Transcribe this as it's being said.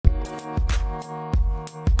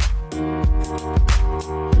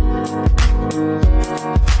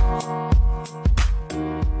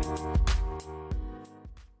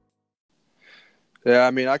Yeah,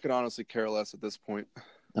 I mean, I could honestly care less at this point.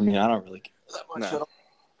 I mean, I don't really care that much.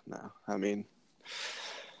 No. I mean,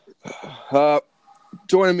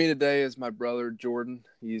 joining me today is my brother Jordan.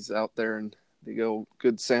 He's out there in the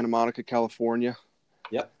good Santa Monica, California.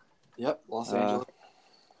 Yep. Los Angeles.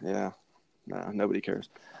 Yeah. No, nobody cares.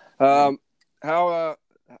 How's the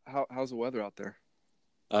weather out there?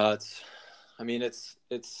 It's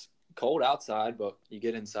cold outside, but you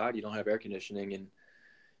get inside, you don't have air conditioning, and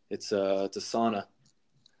it's a sauna.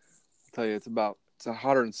 I'll tell you, it's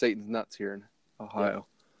hotter than Satan's nuts here in Ohio.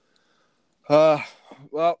 Yeah.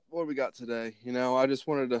 Well, what do we got today? I just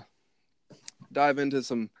wanted to dive into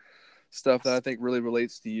some stuff that I think really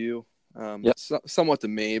relates to you. Somewhat to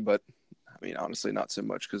me, but I mean, honestly, not so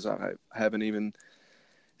much because I haven't even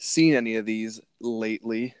seen any of these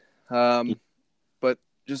lately. But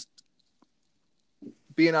just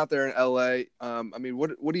being out there in LA, I mean,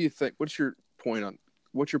 what do you think? What's your point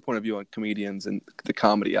of view on comedians and the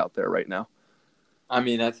comedy out there right now? I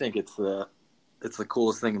mean, I think it's the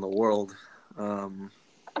coolest thing in the world. And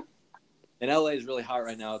LA is really hot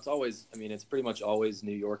right now. It's pretty much always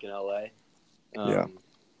New York and LA.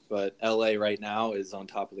 But LA right now is on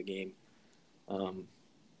top of the game.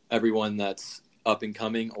 Everyone that's up and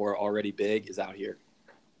coming or already big is out here,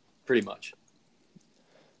 pretty much.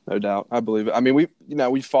 No doubt, I believe it. I mean,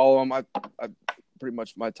 we follow them. I pretty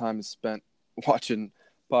much my time is spent watching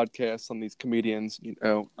podcasts on these comedians.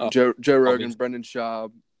 Joe Rogan, Brendan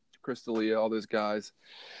Schaub, Chris D'Elia, all those guys.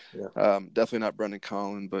 Yeah. Definitely not Brendan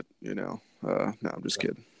Collin, but no, I'm just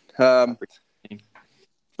kidding. But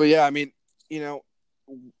yeah, I mean,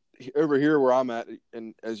 over here where I'm at,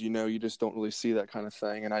 and as you know, you just don't really see that kind of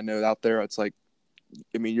thing. And I know out there, it's like,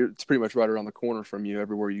 I mean, it's pretty much right around the corner from you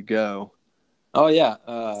everywhere you go. Oh yeah,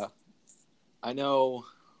 I know.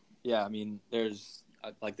 Yeah, I mean, there's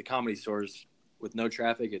like the Comedy Stores with no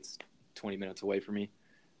traffic. It's 20 minutes away from me.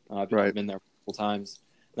 I've been there multiple times.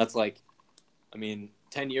 That's like, I mean,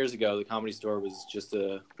 10 years ago, the Comedy Store was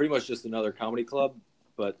pretty much just another comedy club.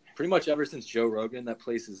 But pretty much ever since Joe Rogan, that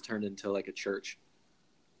place has turned into like a church.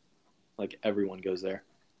 Like everyone goes there.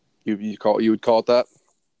 You would call it that?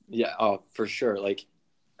 Yeah, for sure. Like,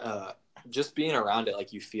 just being around it,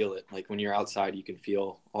 like you feel it. Like when you're outside, you can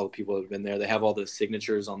feel all the people that have been there. They have all the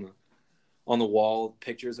signatures on the wall,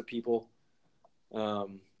 pictures of people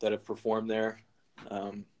that have performed there.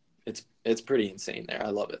 It's pretty insane there. I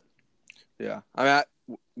love it. Yeah, I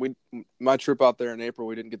mean, my trip out there in April,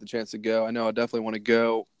 we didn't get the chance to go. I know I definitely want to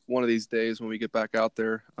go one of these days when we get back out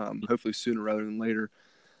there. Hopefully sooner rather than later.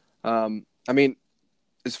 I mean,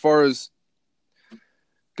 as far as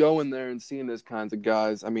going there and seeing those kinds of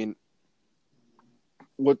guys, I mean,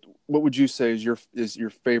 what would you say is your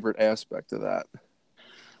favorite aspect of that?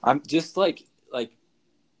 I'm just like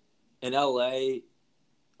in LA,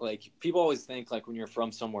 like people always think like when you're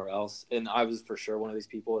from somewhere else, and I was for sure one of these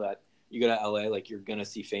people that you go to LA, like you're gonna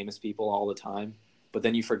see famous people all the time, but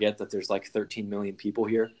then you forget that there's like 13 million people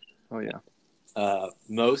here. Oh yeah.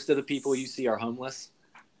 Most of the people you see are homeless.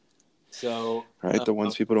 So right, the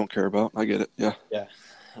ones people don't care about. I get it. Yeah. Yeah.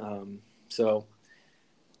 So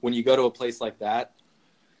when you go to a place like that,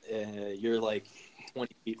 you're like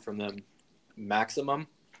 20 feet from them maximum.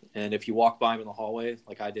 And if you walk by them in the hallway,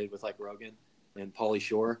 like I did with like Rogan and Pauly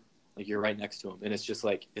Shore, like you're right next to them. And it's just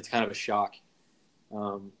like, it's kind of a shock.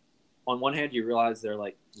 On one hand, you realize they're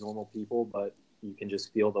like normal people, but you can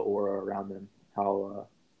just feel the aura around them, how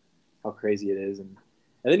crazy it is. And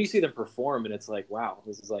then you see them perform and it's like, wow,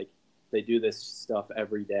 this is like, they do this stuff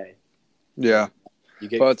every day. Yeah.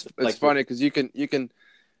 Well, it's like, funny because you can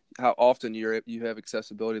how often you have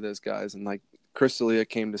accessibility to those guys, and like Chris D'Elia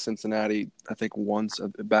came to Cincinnati I think once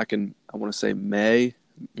back in, I want to say May,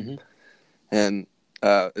 and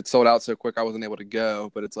it sold out so quick I wasn't able to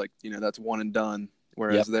go, but it's like that's one and done,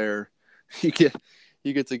 whereas there you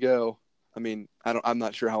get to go. I mean, I'm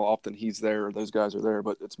not sure how often he's there or those guys are there,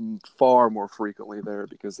 but it's far more frequently there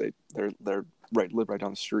because they're live right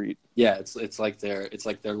down the street. Yeah, it's like their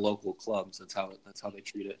local clubs. That's how they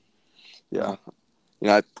treat it. Yeah,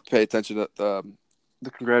 I pay attention to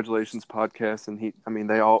the Congratulations podcast, and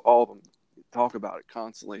they all of them talk about it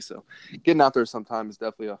constantly. So getting out there sometime is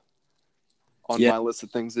definitely on my list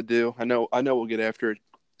of things to do. I know we'll get after it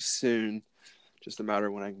soon. Just a matter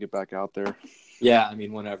of when I can get back out there. Yeah, I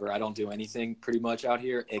mean, whenever. I don't do anything pretty much out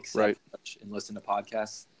here except and listen to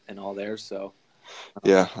podcasts and all there. So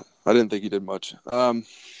yeah, I didn't think you did much.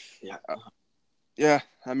 Yeah.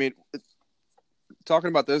 I mean, talking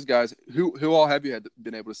about those guys, who all have you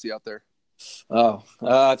been able to see out there? Oh,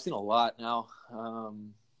 I've seen a lot now.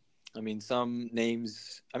 I mean, some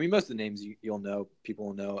names. I mean, most of the names you'll know, people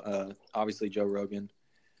will know. Obviously, Joe Rogan.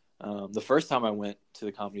 The first time I went to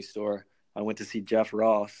the Comedy Store, I went to see Jeff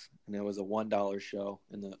Ross, and it was a $1 show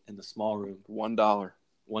in the small room. $1.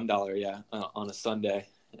 $1, yeah, on a Sunday,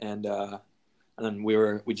 and then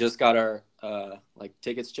we just got our like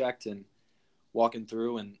tickets checked and walking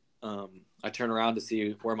through, and I turn around to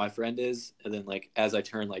see where my friend is, and then like as I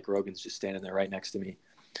turn, like Rogan's just standing there right next to me.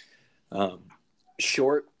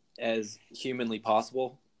 Short as humanly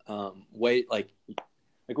possible. Weight like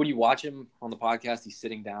when you watch him on the podcast, he's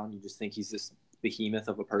sitting down, you just think he's this behemoth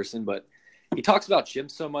of a person, but he talks about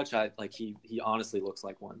chimps so much. He honestly looks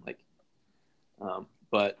like one. Like,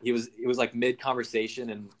 but it was like mid conversation,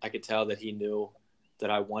 and I could tell that he knew that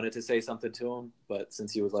I wanted to say something to him. But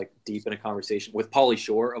since he was like deep in a conversation with Pauly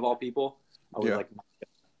Shore of all people, I was like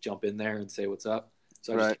jump in there and say what's up.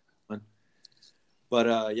 So I just kept going.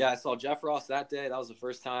 But yeah, I saw Jeff Ross that day. That was the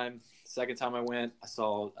first time. Second time I went, I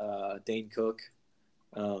saw Dane Cook.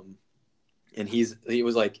 And he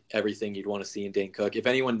was like everything you'd want to see in Dane Cook. If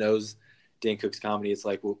anyone knows Dane Cook's comedy, it's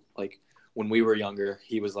like when we were younger,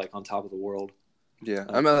 he was like on top of the world. Yeah,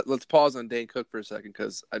 let's pause on Dane Cook for a second,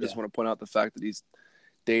 because I just want to point out the fact that he's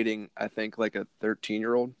dating, I think, like a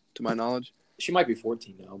 13-year-old, to my knowledge. She might be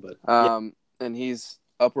 14 now, but and he's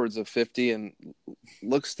upwards of 50, and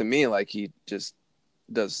looks to me like he just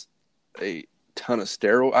does a ton of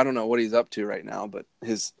steroid. I don't know what he's up to right now, but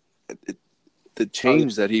the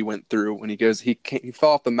change that he went through when he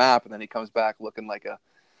fell off the map, and then he comes back looking like a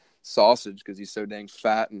sausage because he's so dang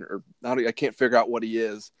fat, I can't figure out what he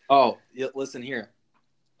is. Oh, listen here,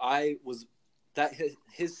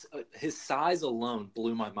 his size alone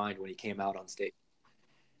blew my mind when he came out on stage,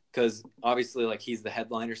 because obviously like he's the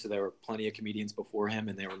headliner, so there were plenty of comedians before him,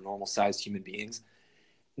 and they were normal sized human beings.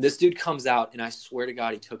 This dude comes out, and I swear to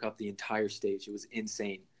God, he took up the entire stage. It was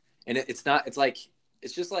insane, and it's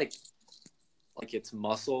just like it's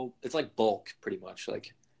muscle. It's like bulk, pretty much.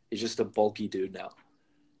 Like he's just a bulky dude now.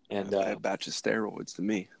 And a batch of steroids to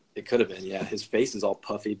me. It could have been, yeah. His face is all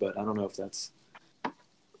puffy, but I don't know if that's a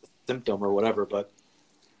symptom or whatever. But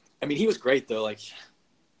I mean, he was great though. Like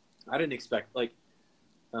I didn't expect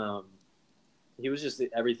he was just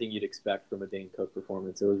everything you'd expect from a Dane Cook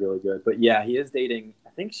performance. It was really good. But yeah, he is dating. I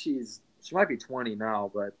think she might be 20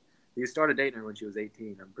 now, but he started dating her when she was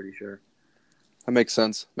 18. I'm pretty sure. That makes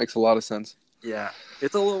sense. Makes a lot of sense. Yeah,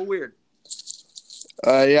 it's a little weird.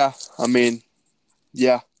 Yeah. I mean,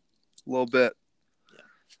 yeah, a little bit.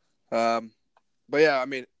 Yeah. But yeah, I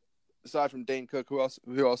mean, aside from Dane Cook, who else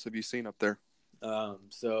have you seen up there?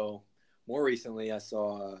 So more recently, I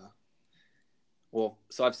saw.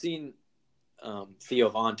 So I've seen Theo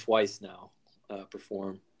Von twice now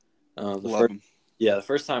perform. The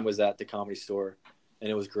first time was at the Comedy Store,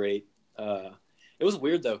 and it was great. It was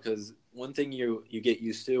weird though, because one thing you get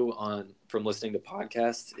used to from listening to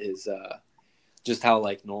podcasts is just how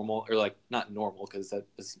like normal, or like not normal, because that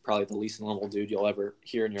is probably the least normal dude you'll ever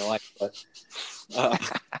hear in your life, but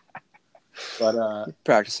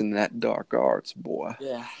practicing that dark arts, boy.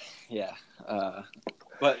 Yeah.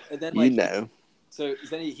 But then like so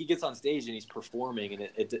then he gets on stage and he's performing, and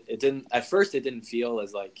it didn't at first, it didn't feel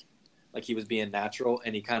as like he was being natural,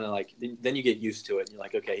 and he kind of like then you get used to it, and you're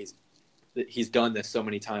like, okay, he's done this so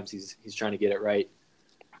many times, he's trying to get it right.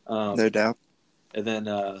 No doubt. And then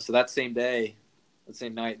so that same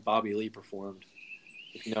night, Bobby Lee performed.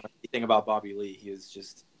 If you know anything about Bobby Lee, he is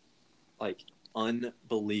just like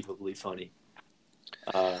unbelievably funny.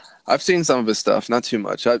 I've seen some of his stuff, not too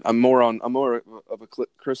much. I'm more of a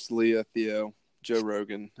Chris D'Elia, Theo, Joe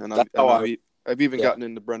Rogan, and I've even gotten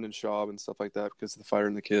into Brendan Schaub and stuff like that because of The Fighter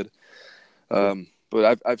and the Kid.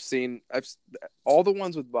 But I've seen all the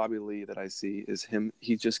ones with Bobby Lee that I see is him.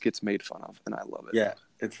 He just gets made fun of, and I love it. Yeah,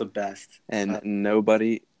 it's the best, and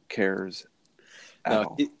nobody cares at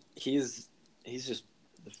all. He's just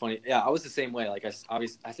funny. Yeah, I was the same way. Like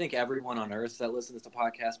I think everyone on earth that listens to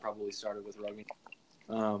podcasts probably started with Rogan,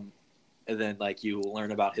 and then like you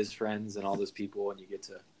learn about his friends and all those people, and you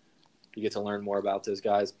get to learn more about those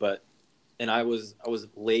guys. And I was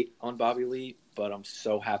late on Bobby Lee, but I'm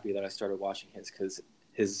so happy that I started watching because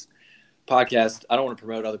his podcast, I don't want to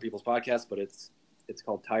promote other people's podcasts, but it's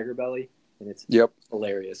called Tiger Belly, and it's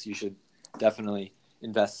hilarious. You should definitely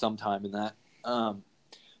invest some time in that.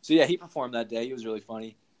 So yeah, he performed that day. He was really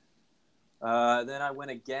funny. Then I went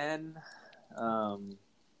again a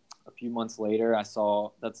few months later. I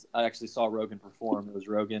actually saw Rogan perform. It was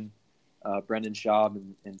Rogan, Brendan Schaub,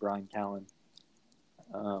 and Brian Callen.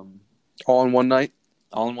 All in one night?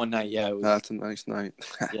 All in one night, yeah. That's a nice night.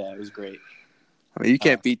 Yeah, it was great. I mean, you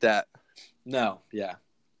can't beat that. No, yeah.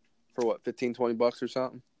 For what, $15-20 or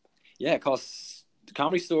something? Yeah, it costs The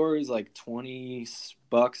Comedy Store is like $20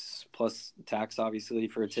 plus tax, obviously,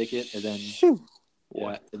 for a ticket, and then Shoo.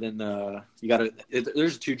 yeah, and then you gotta.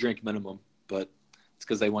 There's a 2-drink minimum, but it's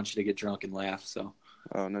because they want you to get drunk and laugh. So,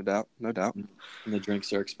 Oh, no doubt, no doubt, and the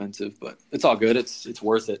drinks are expensive, but it's all good. It's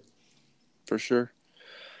worth it. for sure.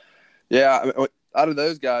 Yeah, I mean, out of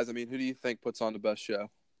those guys, I mean, who do you think puts on the best show?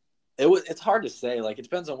 It's hard to say. Like, it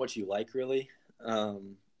depends on what you like, really. I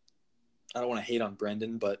don't want to hate on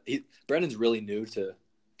Brendan, but Brendan's really new to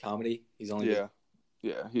comedy. He's only been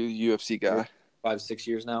He's a UFC guy. 5-6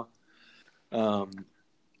 years now. So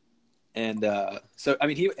I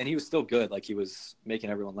mean, he was still good. Like, he was making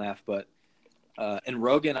everyone laugh. But and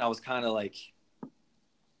Rogan, I was kind of like,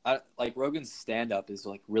 Rogan's stand up is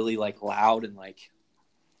like really like loud and like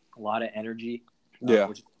a lot of energy. Yeah,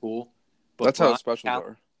 which is cool. But that's how Brian his specials Cal-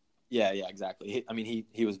 are. Yeah, exactly.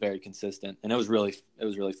 He was very consistent, and it was really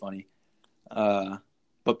funny.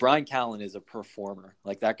 But Brian Callen is a performer.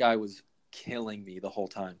 Like, that guy was killing me the whole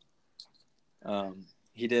time.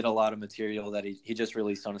 He did a lot of material that he just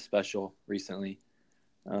released on a special recently.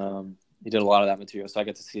 He did a lot of that material, so I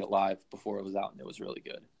got to see it live before it was out, and it was really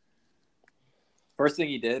good. First thing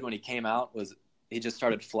he did when he came out was he just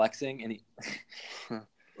started flexing, and he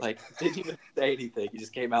like didn't even say anything. He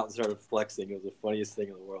just came out and started flexing. It was the funniest thing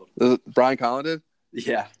in the world. Brian Collin did?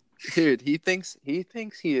 Yeah. Dude, he thinks he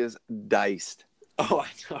is diced. Oh, I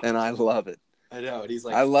know. And I love it. I know. And he's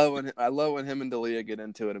like, I love when him and D'Elia get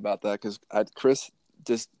into it about that, because Chris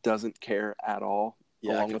just doesn't care at all,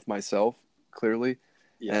 along with myself, clearly.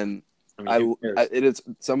 Yeah. And I it is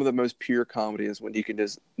some of the most pure comedy is when you can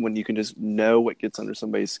just know what gets under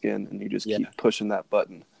somebody's skin, and you just keep pushing that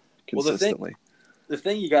button consistently. Well, the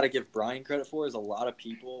thing you got to give Brian credit for is a lot of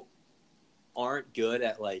people aren't good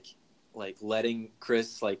at like letting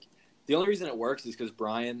Chris, like, the only reason it works is because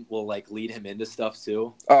Brian will like lead him into stuff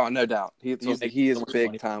too. Oh, no doubt. He is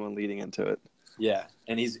big time on leading into it. Yeah,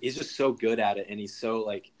 and he's just so good at it, and he's so,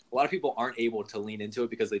 like, a lot of people aren't able to lean into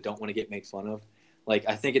it because they don't want to get made fun of. Like,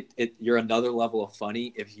 I think you're another level of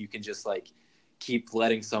funny if you can just like keep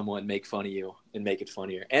letting someone make fun of you and make it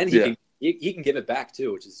funnier, and he can give it back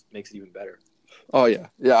too, which makes it even better. Oh yeah,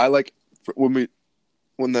 I like when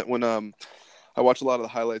I watch a lot of the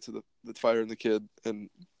highlights of the Fighter and the Kid,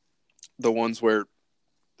 and the ones where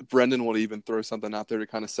Brendan will even throw something out there to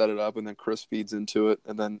kind of set it up, and then Chris feeds into it,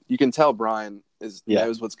 and then you can tell Brian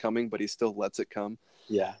knows what's coming, but he still lets it come.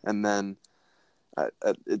 Yeah, and then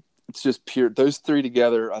it's just pure. Those three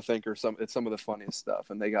together, I think, it's some of the funniest stuff,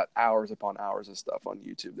 and they got hours upon hours of stuff on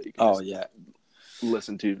YouTube that you can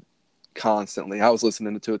listen to constantly. I was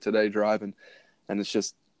listening to it today driving, and it's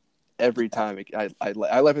just every time I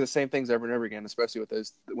laugh at the same things over and over again, especially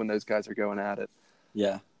with when those guys are going at it.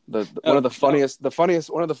 Yeah. One of the funniest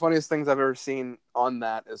things I've ever seen on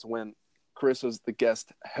that is when Chris was the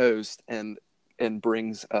guest host and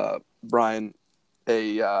brings Brian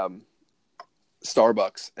a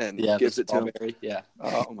Starbucks and gives it to him. Yeah.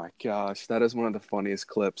 Oh my gosh, that is one of the funniest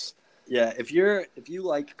clips. Yeah, if you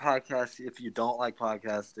like podcasts, if you don't like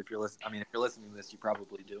podcasts, if you're listening to this, you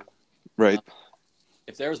probably do. Right.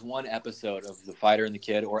 If there's one episode of The Fighter and the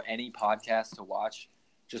Kid or any podcast to watch,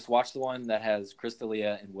 just watch the one that has Chris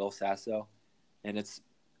D'Elia and Will Sasso, and it's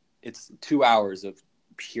 2 hours of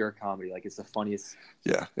pure comedy. Like, it's the funniest.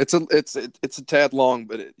 Yeah, it's a tad long,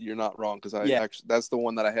 but you're not wrong, because actually that's the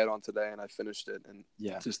one that I had on today, and I finished it, and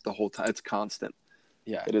just the whole time it's constant.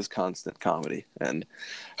 Yeah, it is constant comedy, and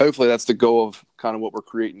hopefully that's the goal of kind of what we're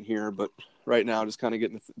creating here. But right now, just kind of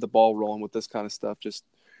getting the ball rolling with this kind of stuff. Just,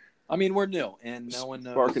 I mean, we're new, and no one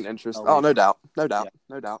knows. Sparking interest. Oh, no doubt.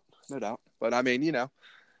 But I mean,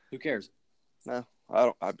 who cares? No, I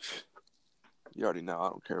don't. You already know I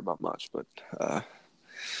don't care about much, but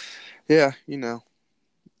yeah,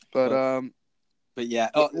 But yeah.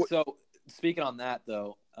 Oh, so speaking on that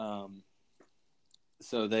though,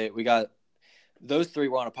 we got those three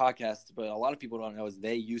were on a podcast, but a lot of people don't know is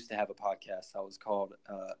they used to have a podcast that was called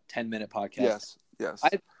 10-Minute Podcast. Yes.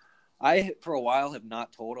 I for a while have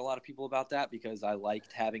not told a lot of people about that because I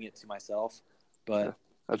liked having it to myself, but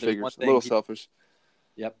I figure it's a little selfish.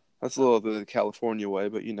 Yep. That's a little the California way,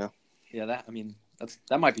 but Yeah,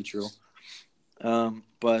 that might be true.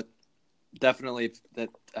 But definitely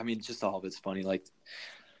just all of it's funny. Like,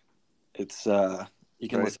 it's you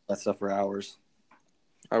can listen to that stuff for hours.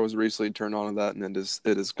 I was recently turned on to that, and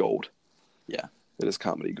it is gold. Yeah. It is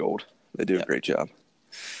comedy gold. They do a great job.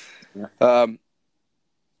 Yeah.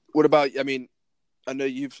 What about, I know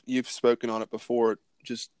you've spoken on it before,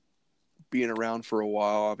 just being around for a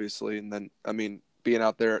while, obviously, and then, being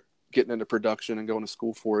out there, getting into production and going to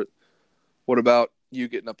school for it. What about you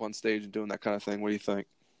getting up on stage and doing that kind of thing? What do you think?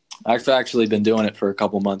 I've actually been doing it for a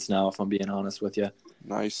couple months now, if I'm being honest with you.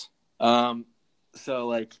 Nice. So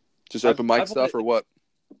like, Just open mic I've stuff or what?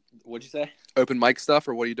 What'd you say? Open mic stuff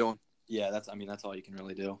or what are you doing? Yeah, that's all you can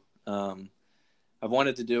really do. I've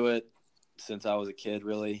wanted to do it since I was a kid,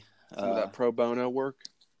 really. Some of that pro bono work?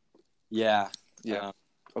 Yeah. Yeah.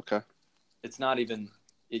 Okay. It's not even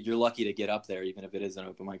you're lucky to get up there, even if it is an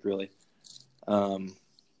open mic, really. How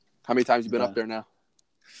many times you been up there now?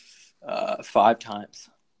 5 times.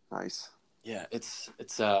 Nice. Yeah, it's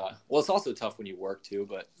also tough when you work too,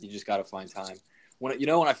 but you just got to find time. When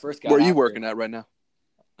I first got Where are you working at right now?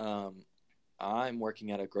 I'm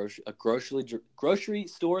working at a grocery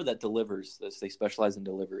store that delivers this. They specialize in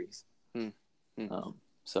deliveries.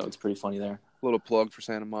 So it's pretty funny there. A little plug for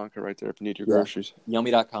Santa Monica right there if you need your groceries.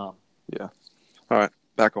 Yummy.com. Yeah. All right.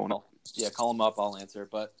 Back on it. Yeah, call them up. I'll answer.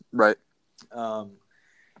 But right.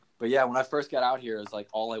 But yeah, when I first got out here, it was like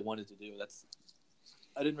all I wanted to do.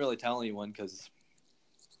 I didn't really tell anyone because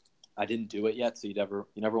I didn't do it yet. So you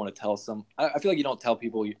never want to tell some. I feel like you don't tell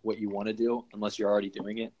people what you want to do unless you're already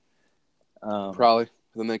doing it. Probably.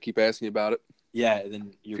 Then they keep asking you about it. Yeah.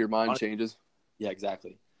 Then if your mind changes. Yeah,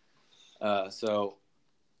 exactly. So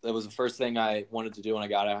that was the first thing I wanted to do when I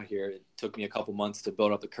got out here. It took me a couple months to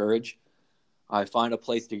build up the courage. I find a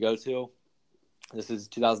place to go to. This is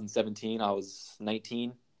 2017. I was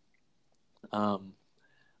 19.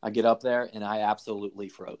 I get up there and I absolutely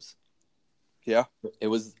froze. Yeah. It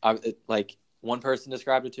was like one person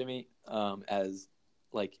described it to me as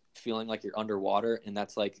like feeling like you're underwater, and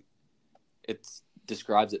that's like it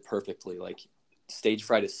describes it perfectly. Like stage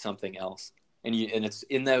fright is something else, and it's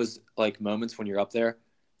in those like moments when you're up there,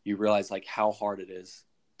 you realize like how hard it is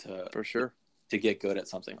to for sure to get good at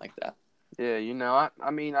something like that. Yeah,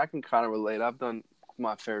 I mean I can kind of relate. I've done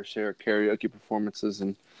my fair share of karaoke performances,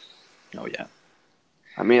 and oh yeah,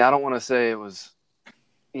 I mean I don't want to say it was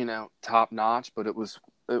top notch, but it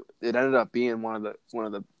ended up being one of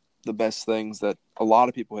the best things that a lot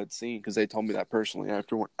of people had seen because they told me that personally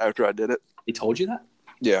after I did it. They told you that?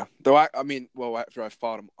 Yeah. Though after I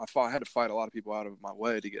fought them, I had to fight a lot of people out of my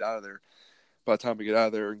way to get out of there. By the time we get out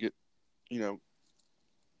of there and get,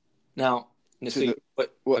 Now, okay, get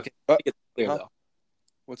clear though.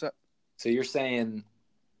 What's that? So you're saying,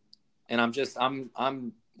 and I'm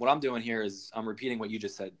what I'm doing here is I'm repeating what you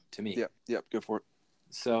just said to me. Yep, go for it.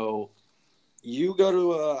 So you go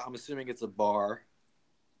to I'm assuming it's a bar.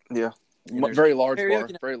 Yeah. Very large bar.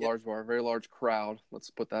 Very large bar. Very large crowd. Let's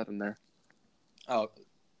put that in there. Oh,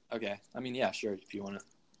 okay. I mean, yeah, sure. If you want to,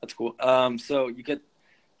 that's cool. So you get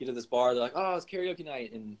to this bar. They're like, "Oh, it's karaoke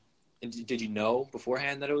night," and did you know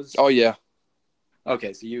beforehand that it was? Oh yeah.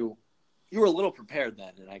 Okay, so you were a little prepared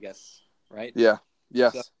then, and I guess, right? Yeah.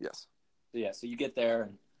 Yes. Yes. So yeah. So you get there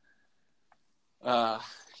and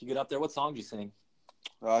you get up there. What song do you sing?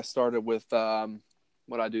 I started with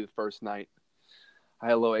what I do the first night. I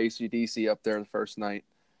had a little AC/DC up there the first night.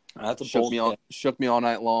 That's a shook me all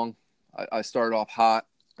night long. I started off hot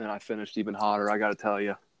and I finished even hotter. I got to tell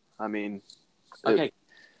you. I mean, okay,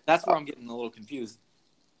 that's where I'm getting a little confused.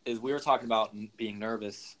 Is we were talking about being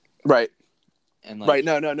nervous, right? And like, right?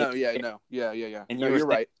 No, yeah. And you're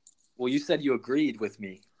right. Well, you said you agreed with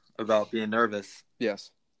me about being nervous. Yes,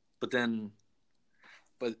 but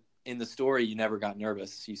in the story, you never got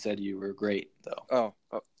nervous. You said you were great, though.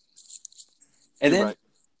 Oh. And then, right.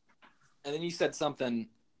 And then you said something.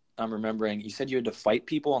 I'm remembering. You said you had to fight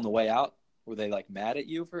people on the way out. Were they like mad at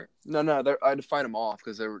you for? No. I had to fight them off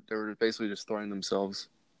because they were basically just throwing themselves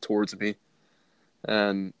towards me,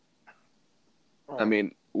 and I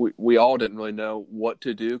mean, we all didn't really know what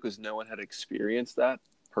to do because no one had experienced that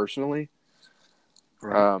personally.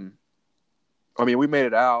 Right. I mean, we made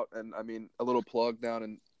it out, and I mean, a little plug down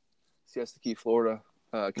in Siesta Key, Florida.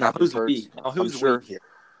 Now who's we? Here?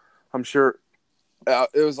 I'm sure.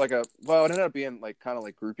 It was like it ended up being like kind of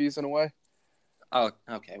like groupies in a way. Oh,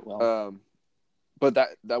 okay. Well, but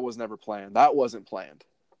that was never planned. That wasn't planned.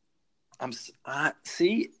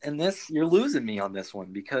 See, and this you're losing me on this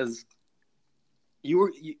one because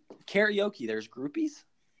karaoke. There's groupies.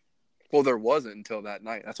 Well, there wasn't until that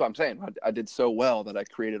night. That's what I'm saying. I did so well that I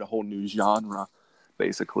created a whole new genre,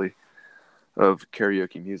 basically, of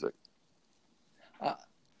karaoke music.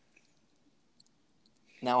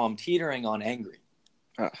 Now I'm teetering on angry.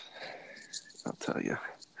 I'll tell you.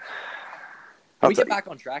 Can we get back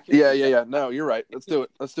on track here? Yeah. No, you're right. Let's do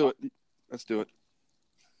it.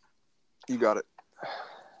 You got it.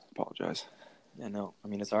 Apologize. Yeah, no. I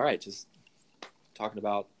mean, it's all right. Just talking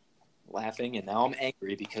about laughing, and now I'm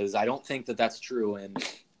angry because I don't think that that's true. And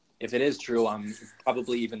if it is true, I'm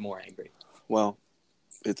probably even more angry. Well,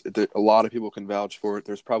 a lot of people can vouch for it.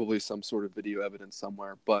 There's probably some sort of video evidence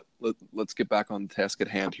somewhere, but let's get back on the task at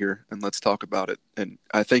hand here and let's talk about it. And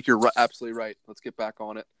I think you're absolutely right. Let's get back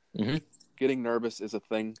on it. Mm-hmm. Getting nervous is a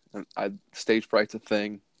thing, and stage fright's a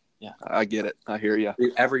thing. Yeah, I get it. I hear you.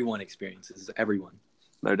 Everyone experiences. Everyone.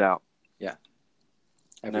 No doubt. Yeah.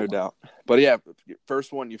 Everyone. No doubt. But yeah,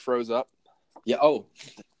 first one, you froze up. Yeah. Oh,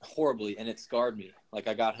 horribly, and it scarred me. Like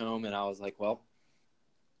I got home and I was like, well,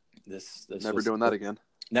 this never doing that again.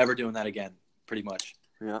 Never doing that again. Pretty much.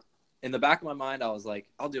 Yeah. In the back of my mind, I was like,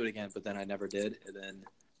 I'll do it again, but then I never did. And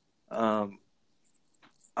then,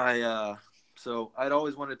 so I'd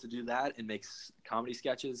always wanted to do that and make comedy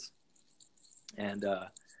sketches. And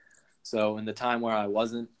so in the time where I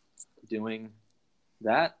wasn't doing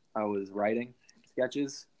that, I was writing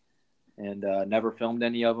sketches and never filmed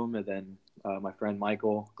any of them. And then my friend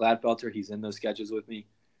Michael Gladfelter, he's in those sketches with me.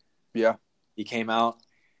 Yeah. He came out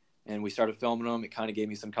and we started filming them. It kind of gave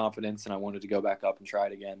me some confidence and I wanted to go back up and try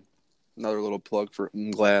it again. Another little plug for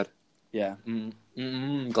Glad. Yeah.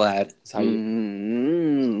 Glad. That's how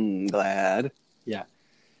you... Glad. Yeah.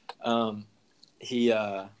 So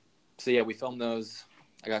yeah, we filmed those.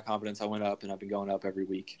 I got confidence. I went up and I've been going up every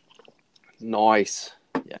week. Nice.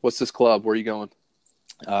 Yeah. What's this club? Where are you going?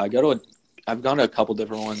 I've gone to a couple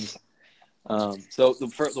different ones. So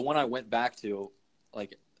the one I went back to,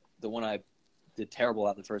 like the one I did terrible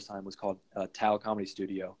at the first time was called Tao Comedy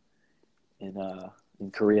Studio in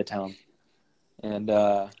Koreatown. And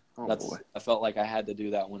I felt like I had to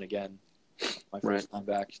do that one again. My first time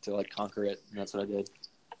back to like conquer it. And that's what I did.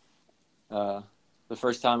 The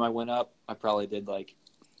first time I went up, I probably did like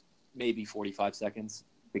maybe 45 seconds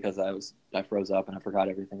because I froze up and I forgot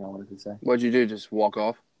everything I wanted to say. What'd you do? Just walk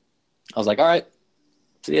off? I was like, all right,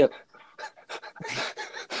 see ya.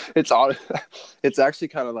 It's actually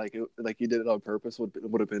kind of like you did it on purpose.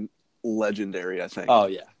 Would have been legendary, I think. Oh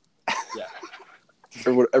yeah, yeah.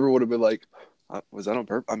 Everyone would have been like, was that on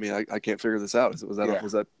purpose? I mean, I can't figure this out. Was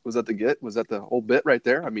that the get? Was that the whole bit right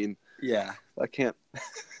there? I mean, yeah. I can't.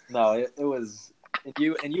 No, it was.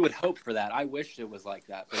 And you would hope for that. I wish it was like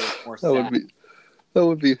that, but it was more sad. That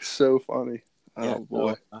would be so funny. Yeah, oh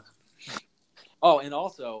boy. Oh, and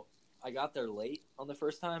also I got there late on the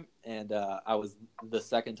first time, and I was the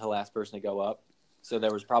second to last person to go up. So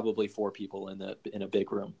there was probably 4 people in a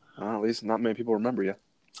big room. At least not many people remember you.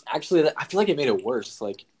 Actually, I feel like it made it worse.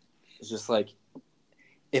 Like it's just like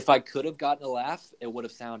if I could have gotten a laugh, it would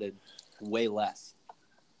have sounded way less.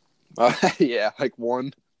 Yeah, like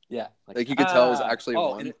one. Yeah, like you could tell it was actually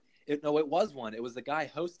one. And it was one. It was the guy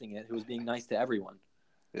hosting it who was being nice to everyone.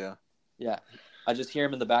 Yeah. Yeah. I just hear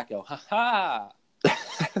him in the back go, ha ha.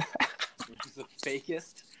 Which is the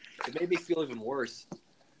fakest. It made me feel even worse.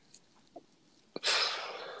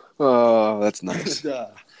 Oh, that's nice.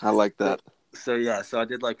 I like that. So yeah, so I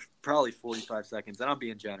did like probably 45 seconds, and I'm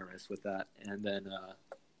being generous with that. And then,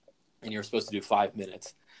 and you're supposed to do 5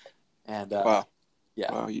 minutes. And wow.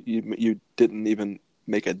 Yeah. Wow, you didn't even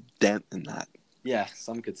make a dent in that. Yeah,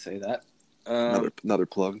 some could say that. Another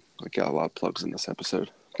plug. I got a lot of plugs in this episode.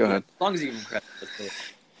 Go ahead. As long as you give them credit.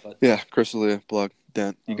 But, yeah, Chris D'Elia, plug,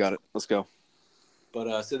 dent. You got it. Let's go.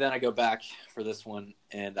 But so then I go back for this one,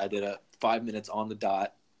 and I did a 5 minutes on the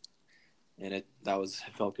dot, and it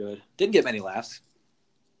felt good. Didn't get many laughs.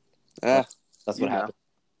 That's what happened.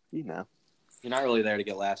 You know, you're not really there to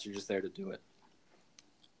get laughs. You're just there to do it.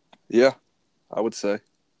 Yeah, I would say.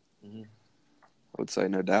 Mm-hmm. I would say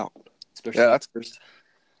no doubt. Especially that's first.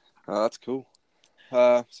 That's cool.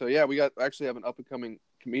 So yeah, we actually have an up and coming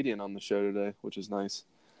comedian on the show today, which is nice.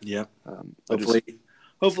 Yeah.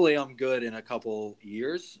 Hopefully I'm good in a couple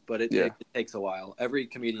years, but it takes a while. Every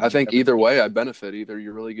comedian. I think either way I benefit. Either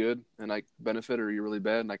you're really good and I benefit, or you're really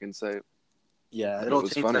bad and I can say. Yeah, it'll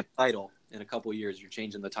change the title in a couple years. You're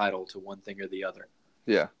changing the title to one thing or the other.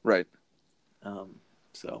 Yeah. Right.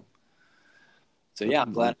 So yeah,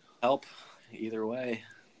 I'm glad to help either way.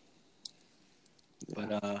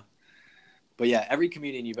 Yeah. But yeah, every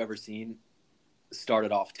comedian you've ever seen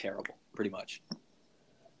started off terrible, pretty much.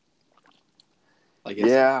 Like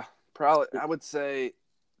probably. I would say,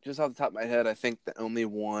 just off the top of my head, I think the only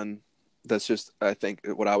one that's just, I think,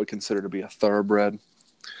 what I would consider to be a thoroughbred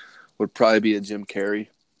would probably be a Jim Carrey.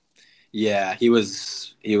 Yeah, he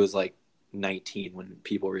was like 19 when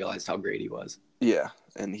people realized how great he was. Yeah,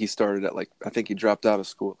 and he started at I think he dropped out of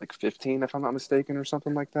school at 15, if I'm not mistaken, or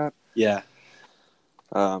something like that. Yeah.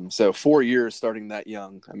 So 4 years starting that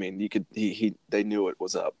young. I mean, they knew it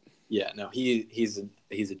was up. Yeah, no, he's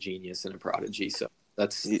a genius and a prodigy. So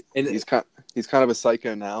that's he's kind of a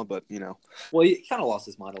psycho now, but Well, he kind of lost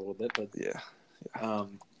his mind a little bit, but yeah.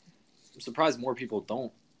 I'm surprised more people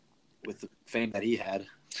don't with the fame that he had.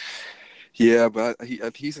 Yeah, but I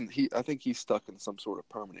think he's stuck in some sort of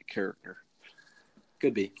permanent character.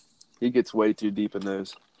 Could be. He gets way too deep in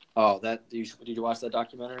those. Oh, did you watch that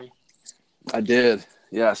documentary? I did,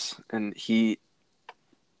 yes, and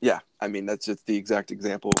I mean that's just the exact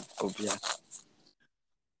example of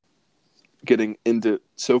getting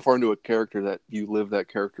so far into a character that you live that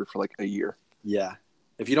character for like a year. Yeah,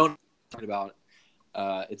 if you don't know about,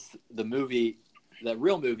 it's the movie. That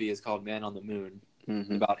real movie is called Man on the Moon,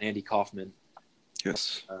 about Andy Kaufman.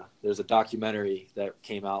 Yes. There's a documentary that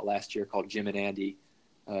came out last year called Jim and Andy,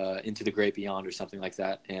 Into the Great Beyond or something like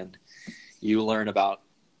that. And you learn about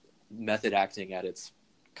method acting at its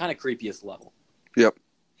kind of creepiest level. Yep.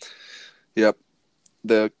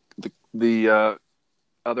 The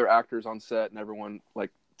other actors on set and everyone,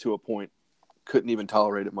 like, to a point, couldn't even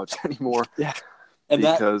tolerate it much anymore. Yeah. And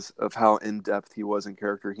because of how in-depth he was in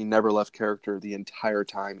character. He never left character the entire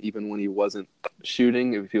time, even when he wasn't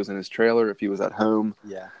shooting, if he was in his trailer, if he was at home.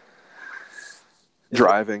 Yeah.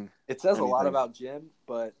 Driving. It says a lot about Jim,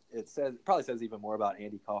 but it probably says even more about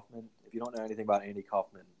Andy Kaufman. If you don't know anything about Andy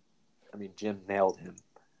Kaufman, I mean, Jim nailed him.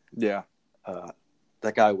 Yeah.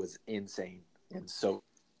 That guy was insane. And so.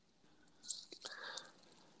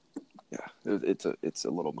 Yeah, it's a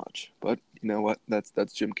little much. But you know what?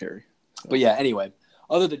 That's Jim Carrey. So. But yeah, anyway,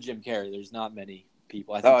 other than Jim Carrey, there's not many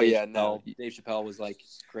people. I think Dave Chappelle was like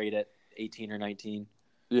great at 18 or 19.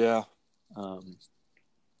 Yeah.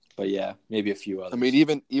 But yeah, maybe a few others. I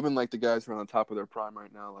mean, even like the guys who are on the top of their prime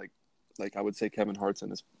right now, like I would say Kevin Hart's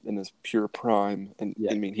in his pure prime, and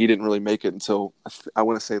I mean he didn't really make it until I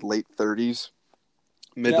want to say late 30s,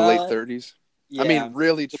 mid to late 30s. Yeah, I mean,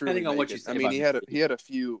 really, depending truly. on what you say. I mean, he had a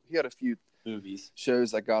few movies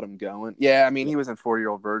shows that got him going. Yeah, I mean, he was in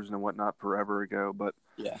 40-Year-Old Virgin and whatnot forever ago, but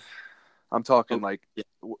yeah, I'm talking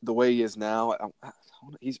the way he is now.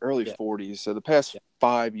 He's early 40s, so the past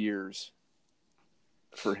 5 years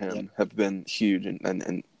for him have been huge,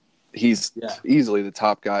 and he's easily the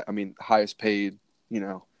top guy. I mean, highest paid, he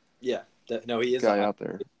is guy out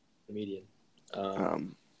there. Comedian.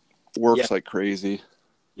 Works like crazy.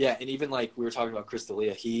 Yeah, and even like we were talking about Chris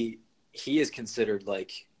D'Elia, he is considered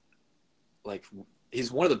like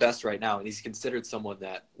he's one of the best right now, and he's considered someone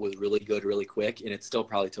that was really good really quick, and it still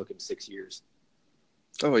probably took him 6 years.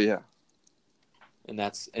 Oh yeah.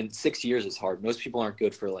 And 6 years is hard. Most people aren't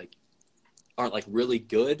really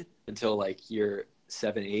good until like year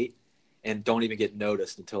 7, 8, and don't even get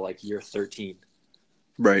noticed until like year 13.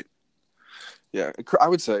 Right. Yeah, I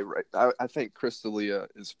would say I think Chris D'Elia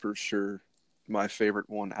is for sure my favorite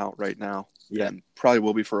one out right now. Yeah, and probably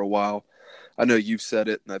will be for a while. I know you've said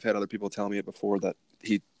it, and I've had other people tell me it before that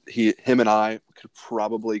him and I could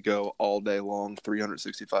probably go all day long,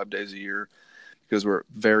 365 days a year, because we're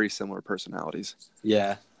very similar personalities.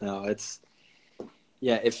 Yeah, no,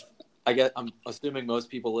 I'm assuming most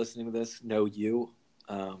people listening to this know you.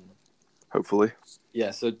 Hopefully.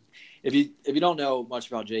 Yeah. So if you don't know much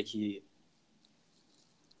about Jake, he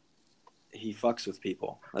fucks with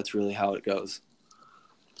people. That's really how it goes.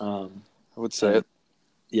 I would say it.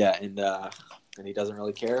 Yeah, and he doesn't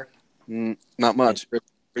really care. Not much.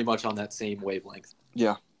 Pretty much on that same wavelength.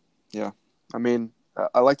 Yeah. I mean,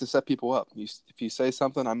 I like to set people up. If you say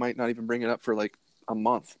something, I might not even bring it up for like a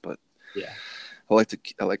month, but yeah, I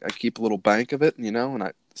keep a little bank of it, and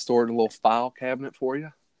I store it in a little file cabinet for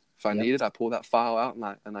you. If I need it, I pull that file out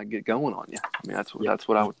and I get going on you. I mean, that's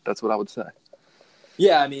what I would say.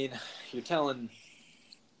 Yeah, I mean, you're telling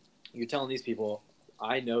these people.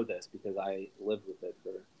 I know this because I lived with it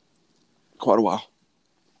for quite a while.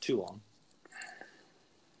 Too long.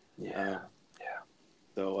 Yeah.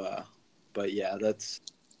 So, but yeah,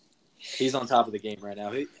 he's on top of the game right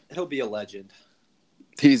now. He'll be a legend.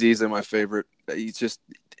 He's easily my favorite. He's just,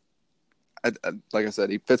 like I said,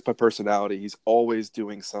 he fits my personality. He's always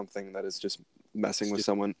doing something that is just messing with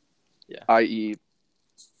someone. Yeah. I.e.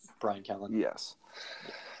 Brian Callen. Yes.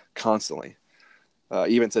 Constantly.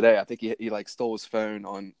 Even today, I think he like stole his phone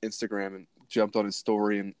on Instagram and jumped on his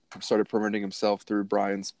story and started promoting himself through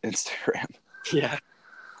Brian's Instagram. Yeah.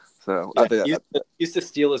 So I think he used to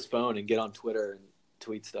steal his phone and get on Twitter and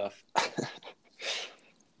tweet stuff.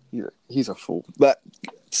 He's a fool. But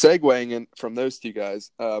segueing in from those two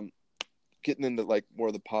guys, getting into like more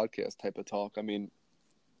of the podcast type of talk. I mean,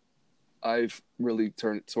 I've really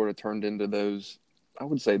turned into those. I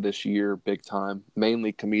would say this year, big time,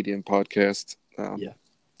 mainly comedian podcasts. Yeah.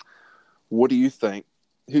 What do you think?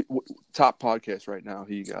 Top podcast right now?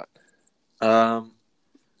 Who you got?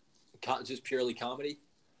 Just purely comedy.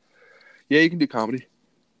 Yeah, you can do comedy.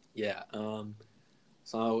 Yeah.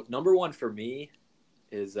 So number one for me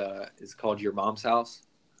is called Your Mom's House.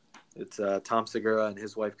 It's Tom Segura and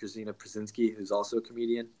his wife Christina Przinski, who's also a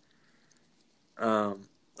comedian. A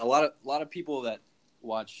lot of people that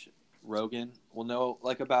watch Rogan will know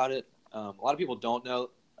about it. A lot of people don't know.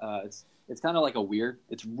 It's kind of like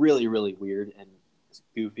it's really really weird and it's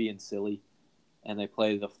goofy and silly, and they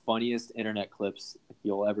play the funniest internet clips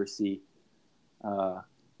you'll ever see.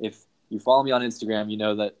 If you follow me on Instagram, you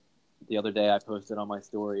know that the other day I posted on my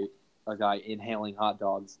story a guy inhaling hot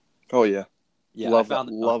dogs. Oh yeah, yeah. Love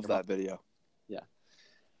that video. Yeah.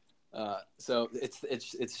 So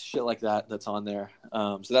it's shit like that's on there.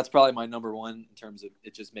 So that's probably my number one in terms of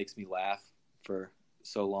it just makes me laugh for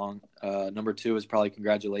so long. Number two is probably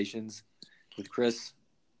Congratulations with Chris.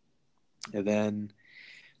 And then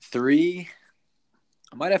three,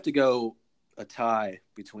 I might have to go a tie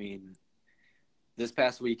between this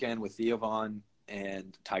past weekend with Theo Vaughn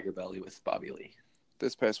and Tiger Belly with Bobby Lee.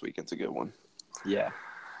 This past weekend's a good one. Yeah.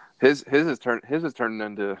 His is turning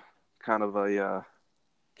into kind of a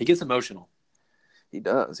he gets emotional. He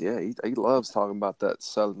does, yeah. He loves talking about that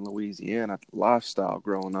Southern Louisiana lifestyle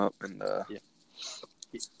growing up, and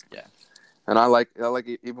yeah. And I like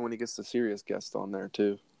it even when he gets the serious guest on there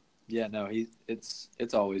too. Yeah, no, it's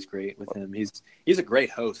always great with him. He's a great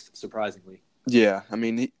host, surprisingly. Yeah, I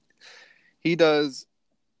mean he does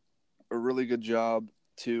a really good job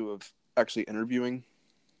too of actually interviewing.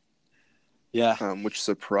 Yeah, which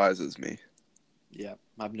surprises me. Yeah,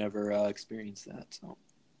 I've never experienced that. So,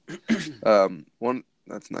 one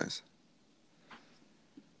that's nice.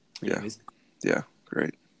 Anyways. Yeah,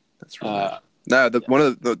 great. That's really nice. No, one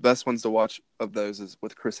of the best ones to watch of those is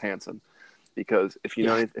with Chris Hansen, because if you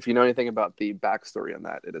know anything about the backstory on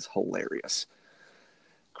that, it is hilarious.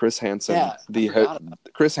 Chris Hansen,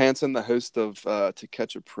 Chris Hansen, the host of To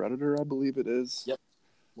Catch a Predator, I believe it is. Yep,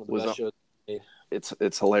 one of the best shows.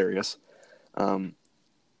 It's hilarious.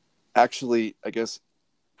 Actually, I guess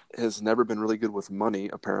has never been really good with money,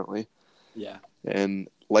 apparently. Yeah. And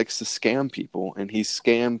likes to scam people, and he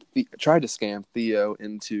tried to scam Theo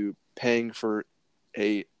into paying for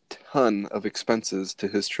a ton of expenses to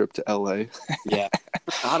his trip to LA. Yeah,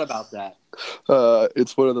 forgot about that.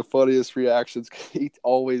 It's one of the funniest reactions. He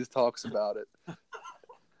always talks about it.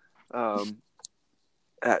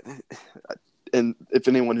 And if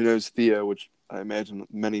anyone who knows Theo, which I imagine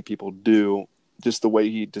many people do, just the way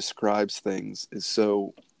he describes things is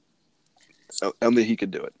so only he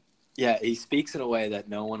could do it. Yeah, he speaks in a way that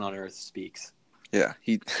no one on earth speaks. Yeah,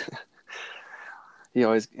 he's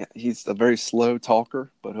a very slow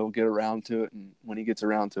talker, but he'll get around to it, and when he gets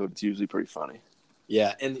around to it, it's usually pretty funny.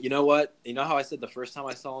 Yeah, and you know what? You know how I said the first time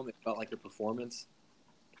I saw him, it felt like a performance?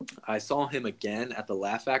 I saw him again at the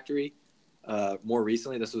Laugh Factory more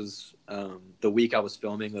recently. This was the week I was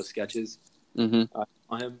filming those sketches. Mm-hmm. I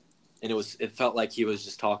saw him, and it felt like he was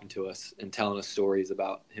just talking to us and telling us stories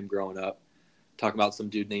about him growing up. Talking about some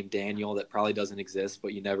dude named Daniel that probably doesn't exist,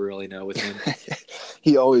 but you never really know with him.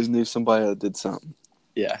 He always knew somebody that did something.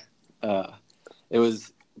 Yeah. It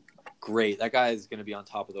was great. That guy is going to be on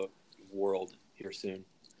top of the world here soon.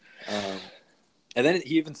 And then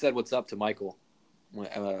he even said what's up to Michael. We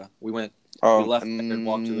left and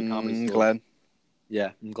walked to the comedy store. Glad. Yeah,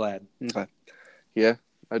 I'm glad. Okay. Yeah,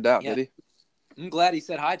 no doubt. Yeah. Did he? I'm glad he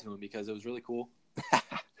said hi to him because it was really cool.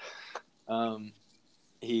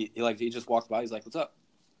 He just walked by. He's like, "What's up?"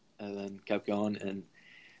 And then kept going. And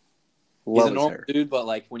he's a normal dude, but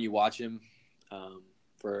like when you watch him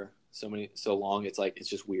for so long, it's like it's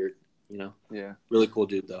just weird, you know? Yeah. Really cool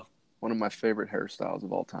dude though. One of my favorite hairstyles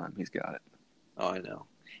of all time. He's got it. Oh, I know.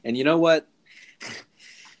 And you know what?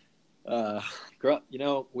 We were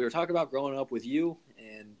talking about growing up with you,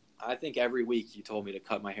 and I think every week you told me to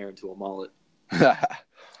cut my hair into a mullet. I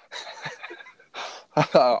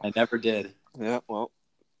never did. Yeah, well.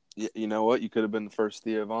 You know what? You could have been the first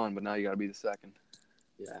Theo Vaughn, but now you got to be the second.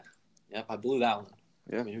 Yeah. Yep, I blew that one.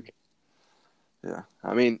 Yeah. I mean, who cares? Yeah.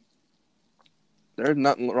 I mean, there's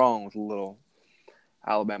nothing wrong with a little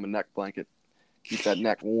Alabama neck blanket. Keep that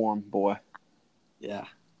neck warm, boy. Yeah.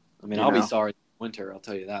 I mean, I'll be sorry in winter, I'll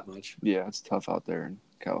tell you that much. Yeah, it's tough out there in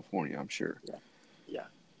California, I'm sure. Yeah. Yeah,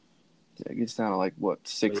 it gets down to like, what,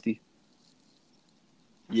 60?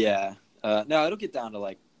 Yeah. No, it'll get down to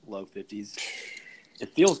like low 50s.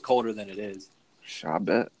 It feels colder than it is. I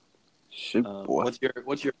bet. Shoot, boy.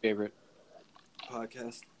 What's your favorite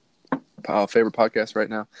podcast? Favorite podcast right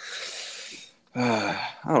now? I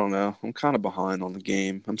don't know. I'm kind of behind on the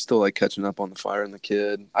game. I'm still like catching up on the Fire and the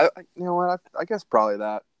Kid. I you know what? I guess probably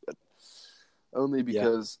that, but only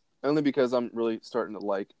because I'm really starting to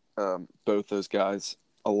like both those guys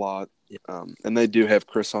a lot. Yeah. And they do have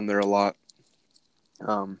Chris on there a lot.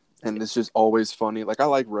 and it's just always funny. Like I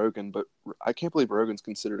like Rogan, but I can't believe Rogan's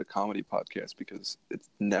considered a comedy podcast because it's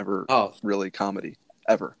never really comedy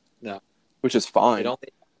ever. No, which is fine.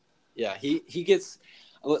 Yeah, he gets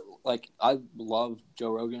like I love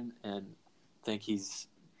Joe Rogan and think he's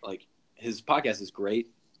like his podcast is great.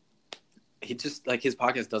 He just like his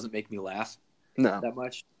podcast doesn't make me laugh that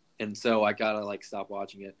much, and so I gotta like stop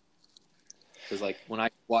watching it because like when I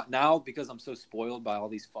now because I'm so spoiled by all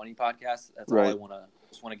these funny podcasts, that's all I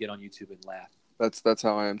just want to get on YouTube and laugh. That's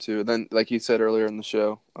how I am too. Then like you said earlier in the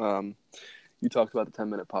show, you talked about the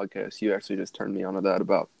 10-minute podcast. You actually just turned me onto that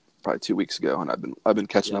about probably 2 weeks ago, and I've been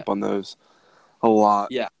catching up on those a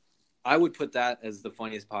lot. Yeah, I would put that as the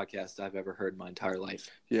funniest podcast I've ever heard in my entire life.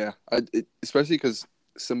 Yeah, especially because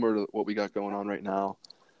similar to what we got going on right now,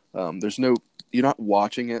 you're not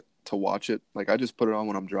watching it to watch it. Like I just put it on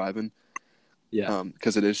when I'm driving. Yeah.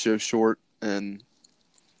 Because it is so short, and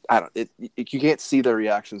you can't see their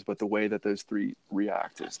reactions, but the way that those three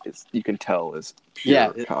react is you can tell is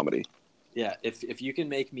pure comedy. Yeah, if you can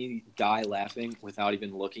make me die laughing without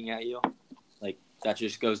even looking at you, like that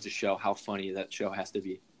just goes to show how funny that show has to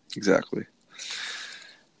be. Exactly.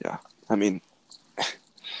 Yeah, I mean,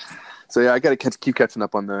 so yeah, I got to keep catching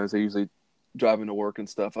up on those. I usually driving to work and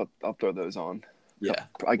stuff. I'll throw those on. Yeah,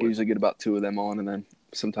 I usually get about 2 of them on, and then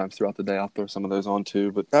sometimes throughout the day I'll throw some of those on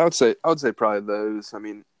too. But I would say probably those. I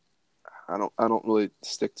mean, I don't really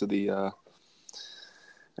stick to the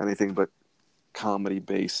anything but comedy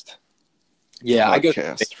based. Yeah,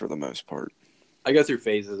 podcast for the most part. I go through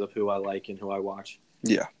phases of who I like and who I watch.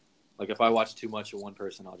 Yeah, like if I watch too much of one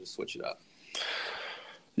person, I'll just switch it up.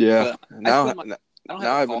 Yeah, now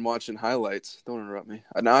I've been watching highlights. Don't interrupt me.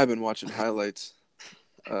 Now I've been watching highlights,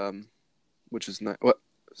 which is not what.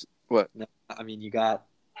 No, I mean, you got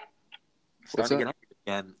starting to get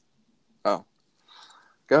again. Oh,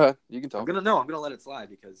 go ahead. You can talk. I'm gonna let it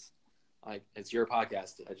slide because it's your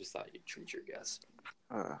podcast. I just thought you'd treat your guests.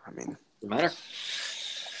 I mean, doesn't matter.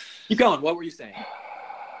 Keep going. What were you saying?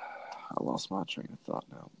 I lost my train of thought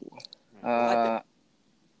now, boy.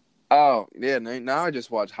 Oh yeah. Now I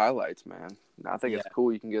just watch highlights, man. I think it's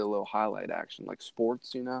cool. You can get a little highlight action, like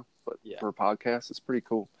sports, But for a podcast, it's pretty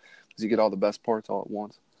cool because you get all the best parts all at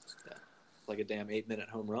once. Yeah. Like a damn 8-minute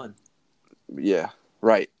home run. Yeah.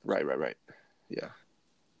 Right. Yeah.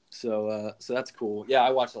 So that's cool. Yeah,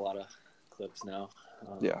 I watch a lot of clips now.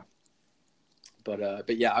 Yeah. But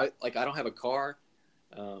yeah, I don't have a car.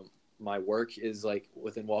 My work is like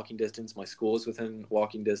within walking distance. My school is within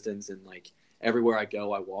walking distance, and like everywhere I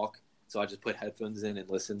go, I walk. So I just put headphones in and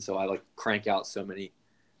listen. So I like crank out so much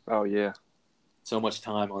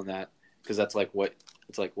time on that because that's like what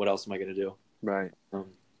else am I gonna do? Right.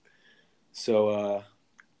 So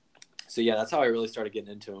yeah, that's how I really started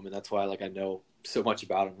getting into them, and that's why like I know so much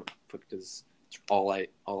about them because it's all I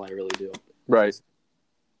really do. Right.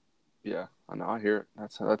 Yeah, I know. I hear it.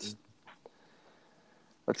 That's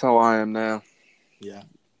how I am now. Yeah.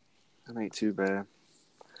 It ain't too bad.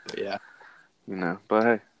 But yeah. But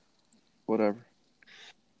hey, whatever.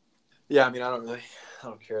 Yeah, I mean, I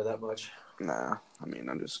don't care that much. Nah, I mean,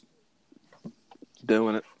 I'm just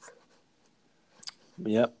doing it.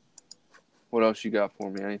 Yep. What else you got for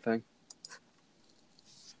me? Anything?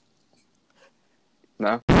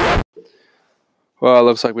 No? Well, it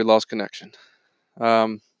looks like we lost connection.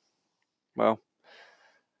 Well,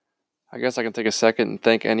 I guess I can take a second and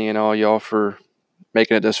thank any and all y'all for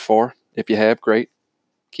making it this far. If you have, great.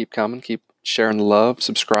 Keep coming. Keep sharing the love,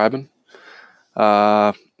 subscribing.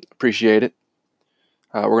 Appreciate it.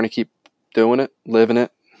 We're going to keep doing it, living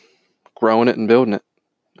it, growing it, and building it.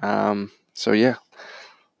 So, yeah,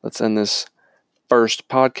 let's end this first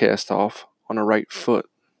podcast off on the right foot.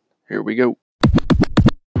 Here we go.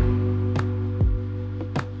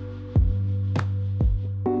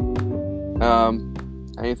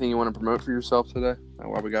 Anything you want to promote for yourself today?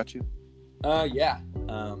 While we got you? Yeah.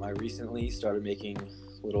 I recently started making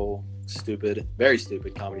little very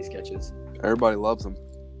stupid comedy sketches. Everybody loves them.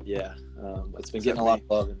 Yeah. It's been getting a lot of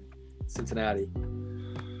love in Cincinnati.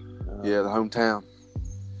 Yeah, the hometown.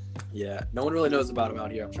 Yeah. No one really knows about them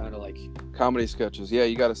out here. I'm trying to like comedy sketches. Yeah,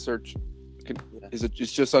 you got to search.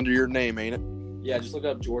 It's just under your name, ain't it? Yeah, just look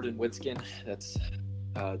up Jordan Witsken. That's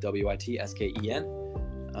Witsken.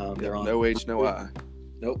 They're on no H, no I.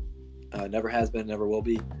 Nope. Never has been, never will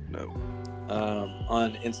be. No.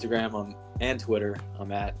 On Instagram and Twitter,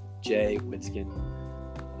 I'm at J Witsken.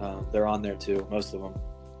 They're on there too, most of them.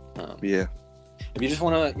 Yeah. If you just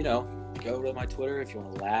want to, go to my Twitter, if you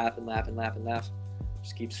want to laugh and laugh and laugh and laugh,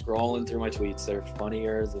 just keep scrolling through my tweets. They're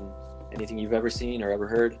funnier than anything you've ever seen or ever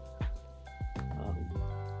heard.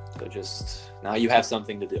 So just now you have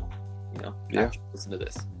something to do. Yeah. Listen to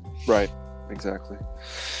this. Right. Exactly.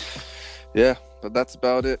 Yeah, but that's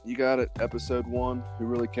about it. You got it. Episode 1. Who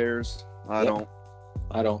really cares? I Yep. don't.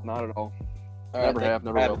 I don't. Not at all. All Never right, have. thanks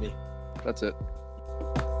Never for will. having me. That's it.